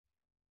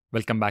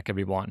Welcome back,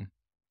 everyone.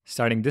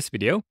 Starting this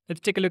video, let's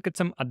take a look at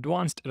some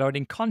advanced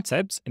routing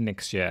concepts in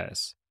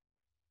Next.js.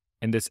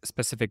 In this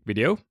specific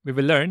video, we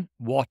will learn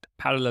what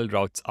parallel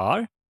routes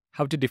are,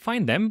 how to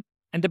define them,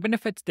 and the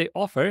benefits they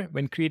offer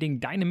when creating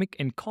dynamic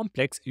and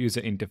complex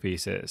user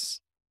interfaces.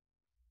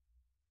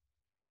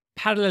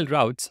 Parallel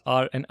routes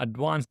are an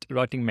advanced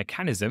routing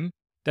mechanism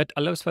that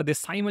allows for the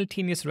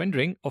simultaneous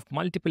rendering of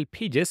multiple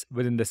pages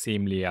within the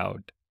same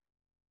layout.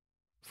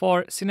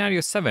 For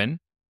scenario 7,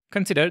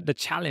 consider the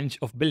challenge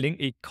of building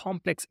a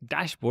complex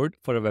dashboard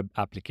for a web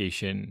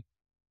application.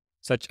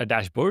 Such a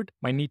dashboard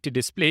might need to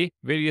display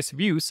various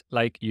views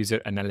like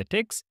user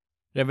analytics,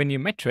 revenue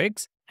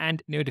metrics,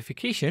 and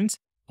notifications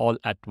all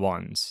at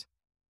once.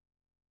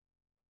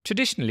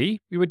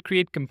 Traditionally, we would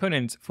create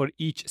components for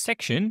each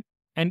section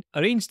and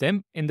arrange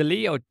them in the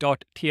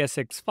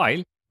layout.tsx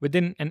file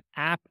within an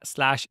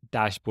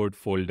app/dashboard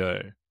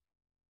folder.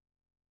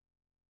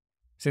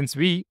 Since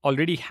we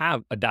already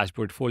have a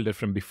dashboard folder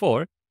from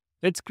before,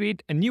 let's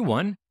create a new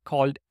one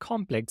called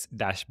complex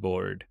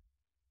dashboard.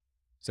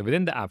 So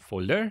within the app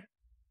folder,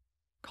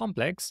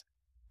 complex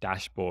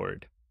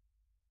dashboard.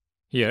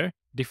 Here,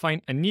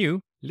 define a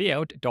new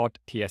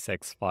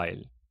layout.tsx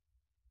file.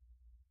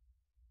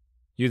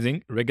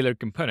 Using regular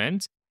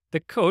components, the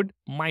code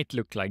might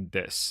look like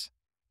this.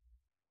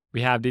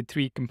 We have the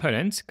three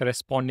components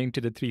corresponding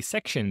to the three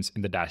sections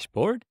in the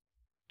dashboard,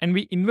 and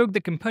we invoke the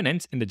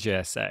components in the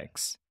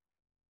JSX.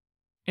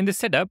 In the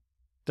setup,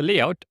 the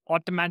layout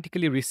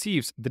automatically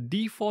receives the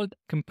default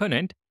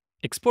component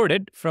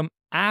exported from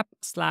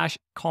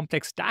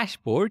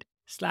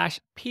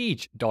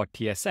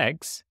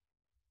app/complex-dashboard/page.tsx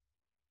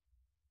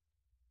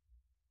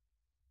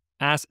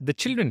as the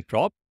children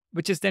prop,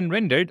 which is then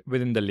rendered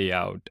within the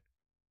layout.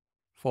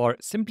 For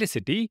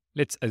simplicity,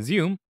 let's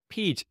assume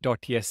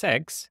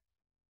page.tsx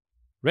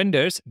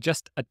renders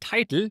just a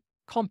title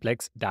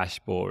complex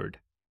dashboard.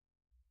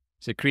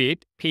 So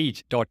create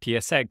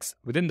page.tsx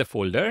within the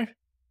folder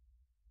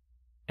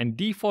and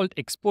default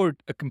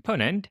export a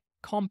component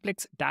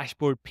complex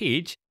dashboard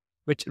page,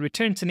 which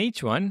returns an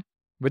H1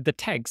 with the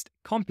text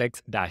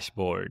complex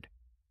dashboard.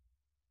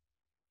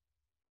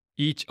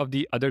 Each of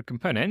the other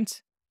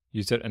components,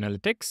 user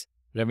analytics,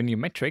 revenue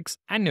metrics,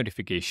 and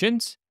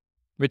notifications,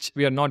 which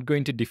we are not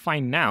going to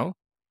define now,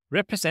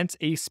 represents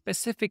a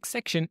specific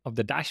section of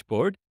the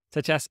dashboard,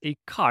 such as a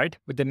card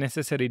with the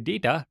necessary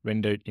data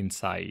rendered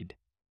inside.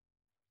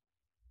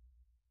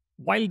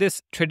 While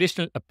this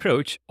traditional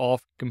approach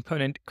of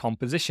component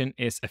composition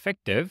is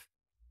effective,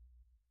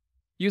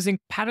 using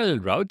parallel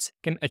routes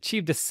can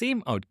achieve the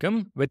same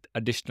outcome with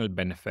additional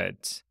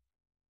benefits.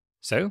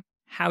 So,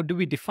 how do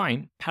we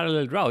define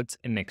parallel routes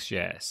in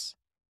Next.js?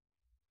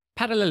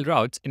 Parallel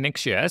routes in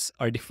Next.js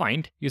are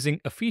defined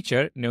using a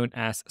feature known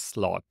as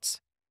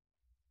slots.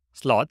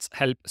 Slots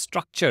help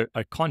structure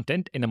our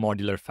content in a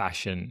modular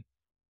fashion.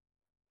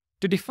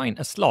 To define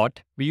a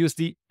slot, we use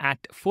the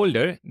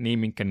 @folder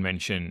naming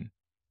convention.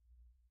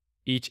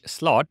 Each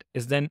slot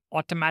is then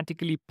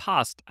automatically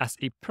passed as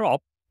a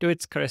prop to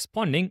its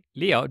corresponding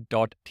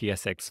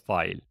layout.tsx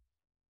file.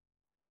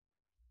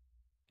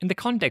 In the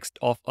context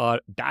of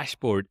our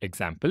dashboard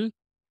example,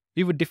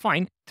 we would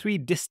define three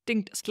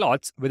distinct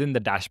slots within the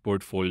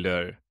dashboard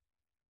folder.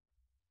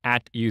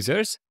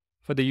 @users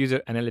for the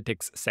user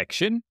analytics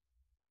section,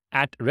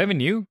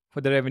 @revenue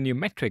for the revenue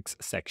metrics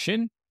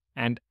section,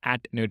 and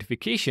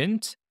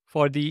 @notifications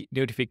for the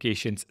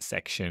notifications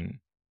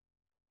section.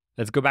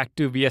 Let's go back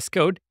to VS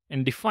Code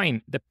and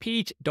define the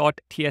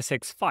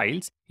page.tsx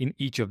files in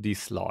each of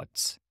these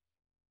slots.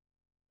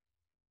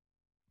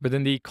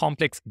 Within the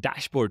complex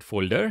dashboard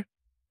folder,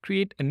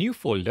 create a new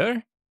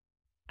folder,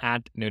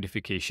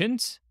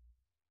 @notifications,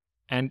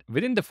 and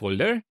within the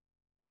folder,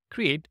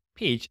 create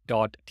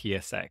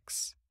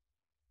page.tsx.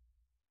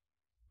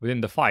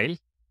 Within the file,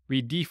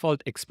 we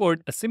default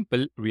export a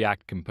simple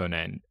React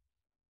component.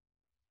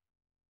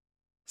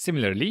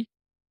 Similarly,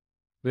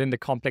 within the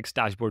complex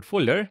dashboard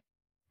folder,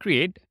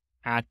 create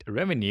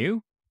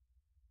 @revenue,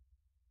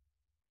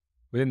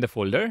 within the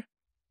folder,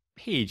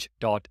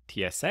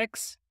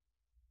 page.tsx,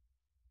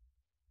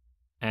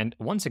 and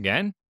once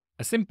again,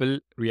 a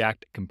simple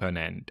React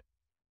component.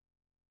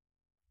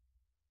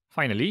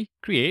 Finally,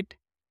 create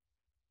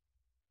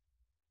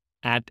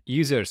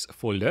 @users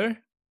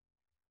folder,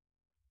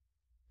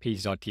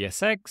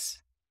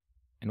 page.tsx,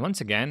 and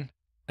once again,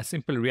 a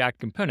simple React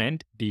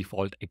component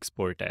default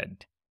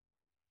exported.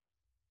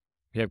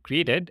 We have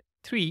created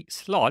three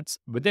slots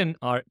within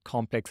our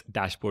complex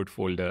dashboard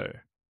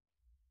folder.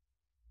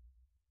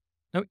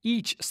 Now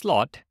each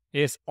slot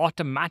is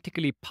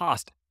automatically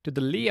passed to the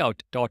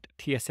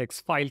layout.tsx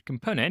file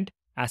component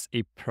as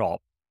a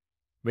prop,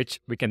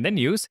 which we can then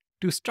use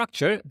to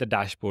structure the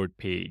dashboard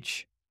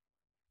page.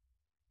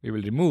 We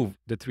will remove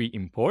the three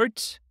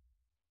imports,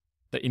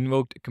 the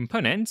invoked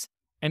components,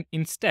 and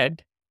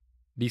instead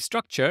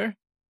destructure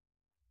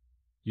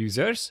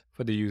users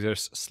for the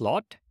users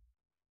slot,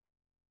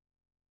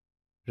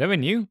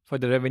 revenue for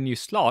the revenue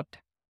slot,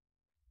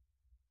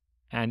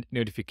 and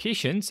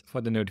notifications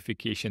for the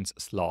notifications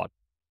slot.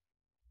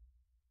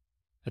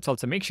 Let's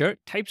also make sure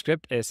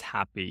TypeScript is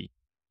happy.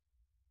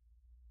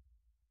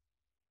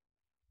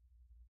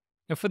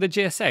 Now for the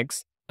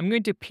JSX, I'm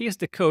going to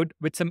paste the code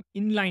with some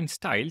inline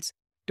styles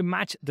to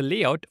match the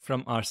layout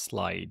from our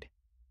slide.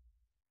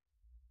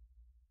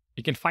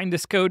 You can find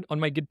this code on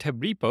my GitHub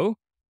repo,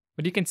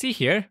 but you can see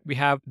here we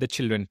have the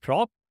children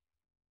prop,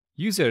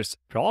 users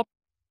prop,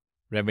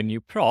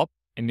 revenue prop,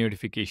 and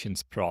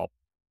notifications prop.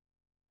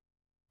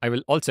 I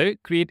will also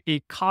create a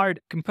card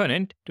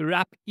component to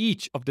wrap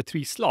each of the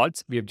 3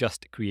 slots we have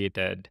just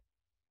created.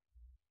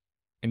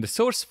 In the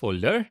source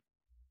folder,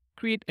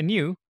 create a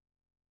new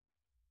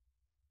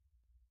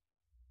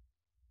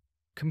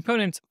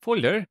components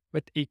folder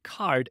with a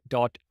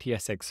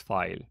card.tsx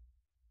file.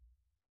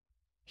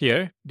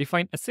 Here,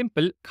 define a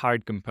simple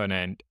card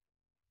component.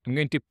 I'm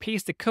going to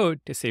paste the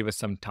code to save us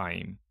some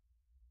time.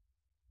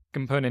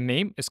 Component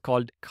name is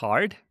called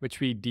card,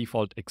 which we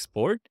default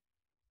export.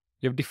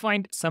 We have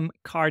defined some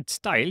card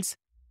styles,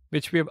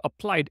 which we have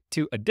applied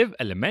to a div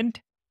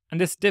element, and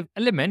this div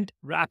element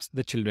wraps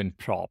the children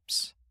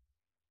props.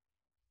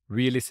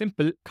 Really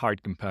simple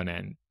card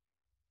component.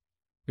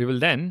 We will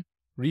then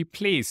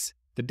replace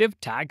the div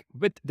tag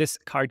with this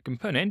card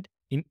component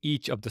in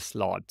each of the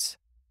slots.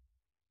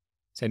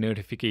 So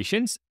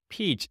notifications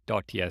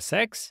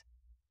page.tsx.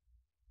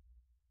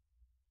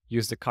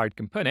 Use the card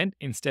component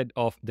instead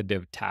of the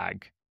div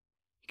tag.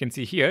 You can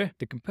see here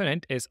the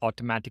component is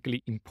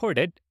automatically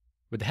imported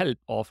with the help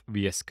of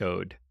VS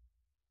Code.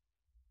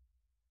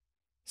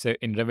 So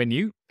in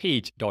revenue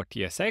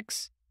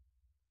page.tsx,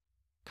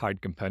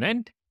 card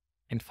component,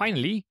 and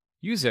finally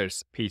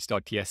users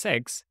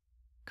page.tsx,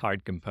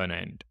 card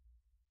component.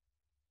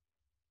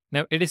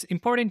 Now it is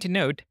important to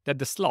note that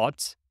the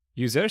slots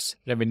users,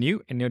 revenue,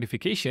 and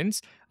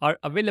notifications are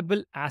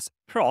available as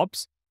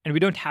props, and we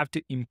don't have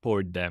to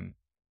import them.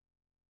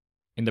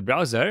 In the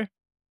browser,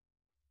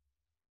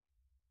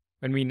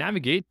 when we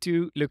navigate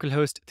to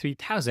localhost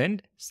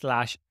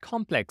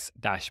 3000/complex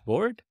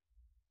dashboard,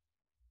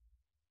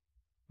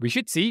 we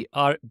should see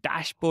our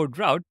dashboard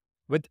route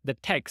with the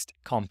text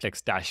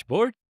complex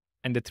dashboard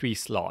and the 3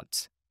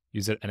 slots: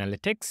 user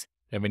analytics,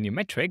 revenue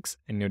metrics,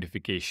 and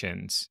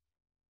notifications.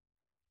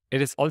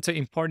 It is also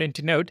important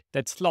to note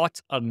that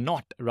slots are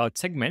not route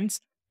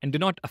segments and do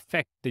not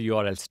affect the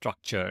URL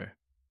structure.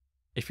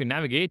 If you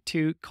navigate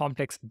to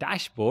complex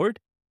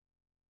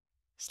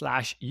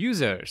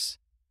dashboard/users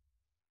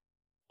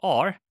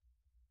or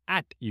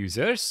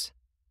 @users,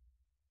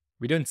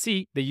 we don't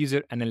see the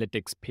user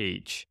analytics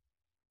page.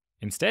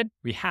 Instead,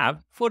 we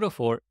have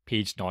 404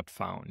 page not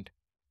found.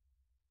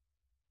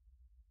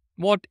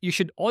 What you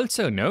should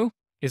also know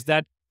is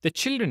that the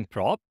children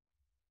prop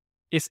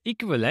is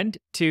equivalent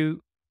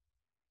to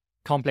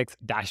complex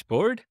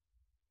dashboard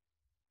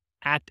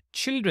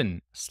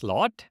 @children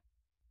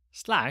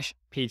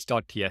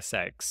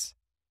slot/page.tsx.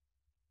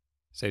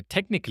 So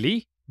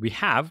technically, we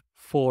have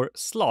 4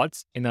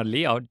 slots in our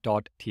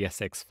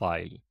layout.tsx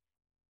file.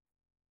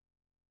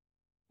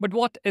 But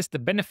what is the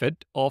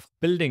benefit of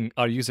building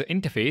our user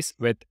interface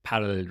with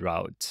parallel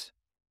routes?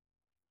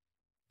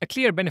 A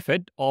clear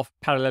benefit of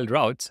parallel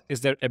routes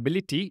is their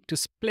ability to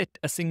split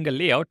a single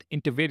layout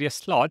into various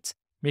slots,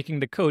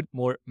 making the code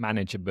more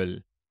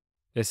manageable.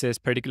 This is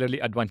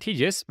particularly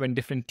advantageous when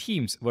different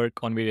teams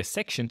work on various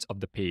sections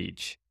of the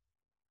page.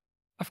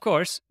 Of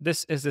course,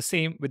 this is the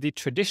same with the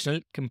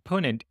traditional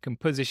component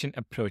composition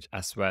approach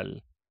as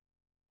well.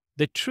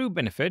 The true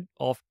benefit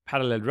of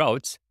parallel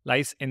routes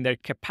lies in their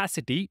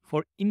capacity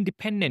for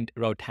independent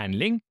route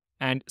handling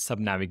and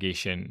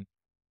subnavigation.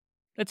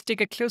 Let's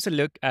take a closer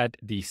look at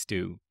these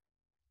two.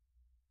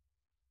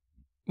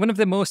 One of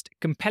the most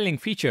compelling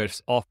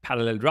features of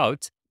parallel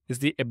routes is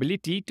the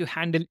ability to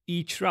handle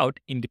each route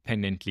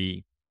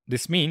independently.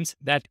 This means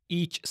that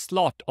each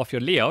slot of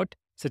your layout,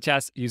 such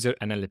as user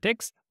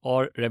analytics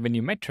or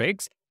revenue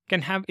metrics,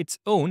 can have its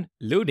own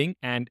loading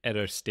and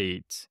error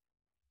states.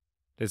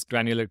 This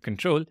granular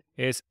control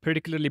is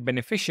particularly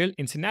beneficial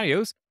in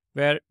scenarios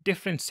where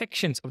different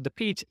sections of the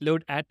page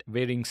load at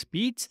varying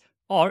speeds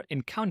or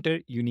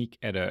encounter unique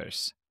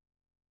errors.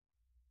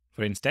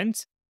 For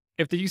instance,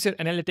 if the user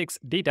analytics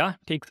data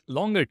takes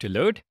longer to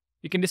load,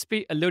 you can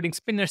display a loading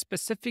spinner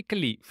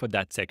specifically for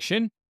that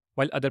section,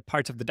 while other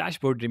parts of the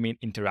dashboard remain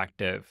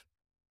interactive.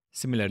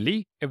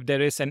 Similarly, if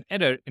there is an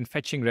error in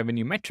fetching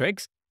revenue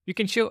metrics, you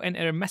can show an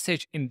error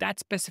message in that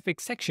specific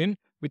section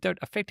without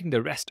affecting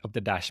the rest of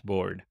the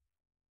dashboard.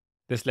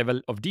 This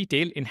level of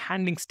detail in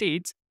handling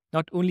states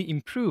not only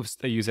improves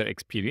the user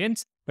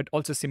experience, but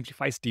also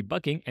simplifies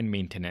debugging and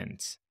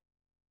maintenance.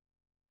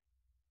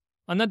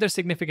 Another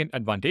significant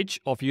advantage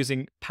of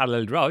using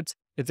parallel routes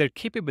is their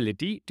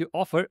capability to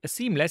offer a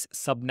seamless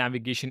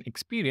sub-navigation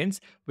experience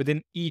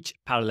within each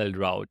parallel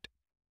route.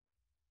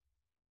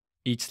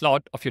 Each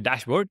slot of your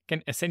dashboard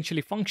can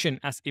essentially function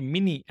as a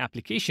mini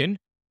application,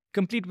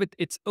 complete with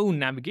its own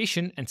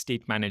navigation and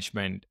state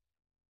management.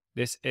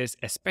 This is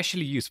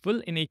especially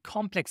useful in a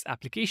complex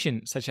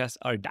application such as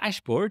our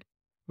dashboard,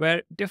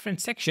 where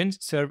different sections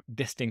serve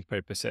distinct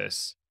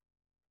purposes.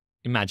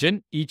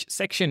 Imagine each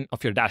section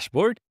of your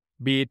dashboard,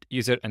 be it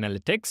user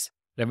analytics,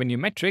 revenue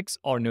metrics,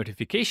 or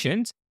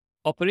notifications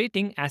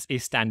operating as a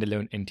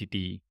standalone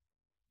entity.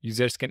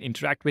 Users can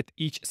interact with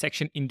each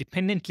section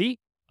independently,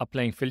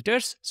 applying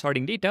filters,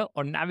 sorting data,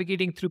 or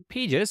navigating through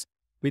pages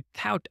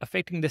without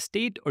affecting the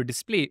state or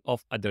display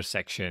of other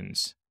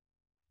sections.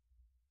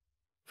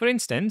 For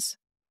instance,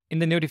 in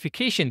the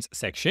notifications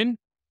section,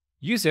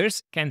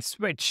 users can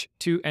switch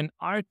to an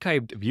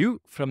archived view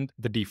from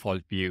the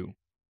default view.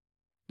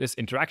 This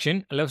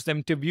interaction allows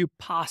them to view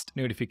past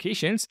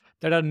notifications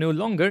that are no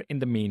longer in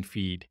the main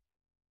feed.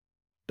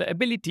 The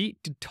ability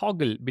to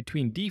toggle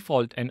between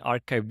default and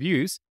archive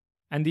views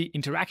and the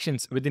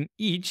interactions within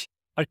each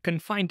are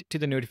confined to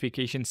the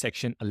notification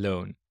section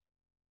alone.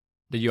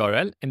 The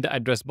URL in the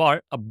address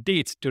bar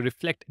updates to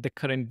reflect the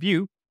current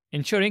view,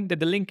 ensuring that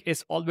the link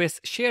is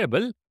always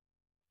shareable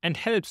and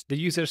helps the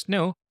users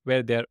know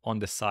where they're on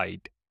the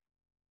site.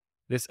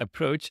 This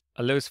approach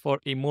allows for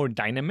a more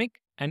dynamic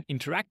and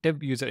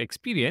interactive user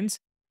experience,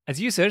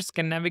 as users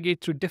can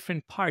navigate through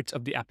different parts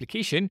of the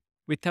application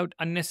without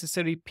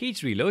unnecessary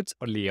page reloads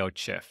or layout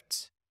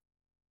shifts.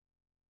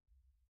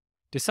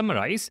 To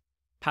summarize,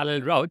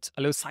 parallel routes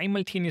allow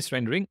simultaneous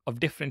rendering of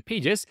different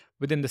pages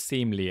within the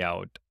same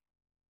layout.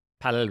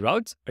 Parallel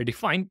routes are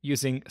defined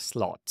using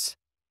slots.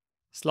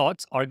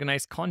 Slots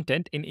organize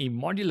content in a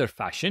modular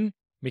fashion,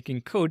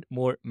 making code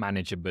more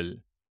manageable.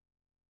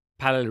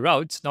 Parallel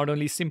routes not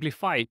only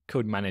simplify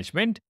code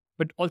management,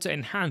 but also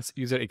enhance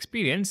user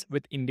experience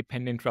with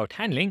independent route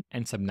handling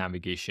and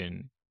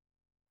subnavigation.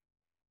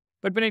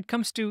 But when it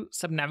comes to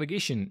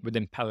subnavigation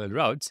within parallel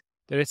routes,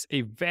 there is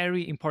a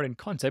very important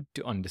concept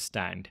to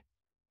understand.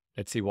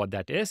 Let's see what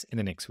that is in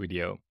the next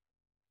video.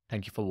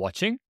 Thank you for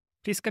watching.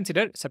 Please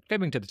consider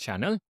subscribing to the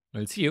channel,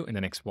 and I'll see you in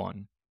the next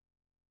one.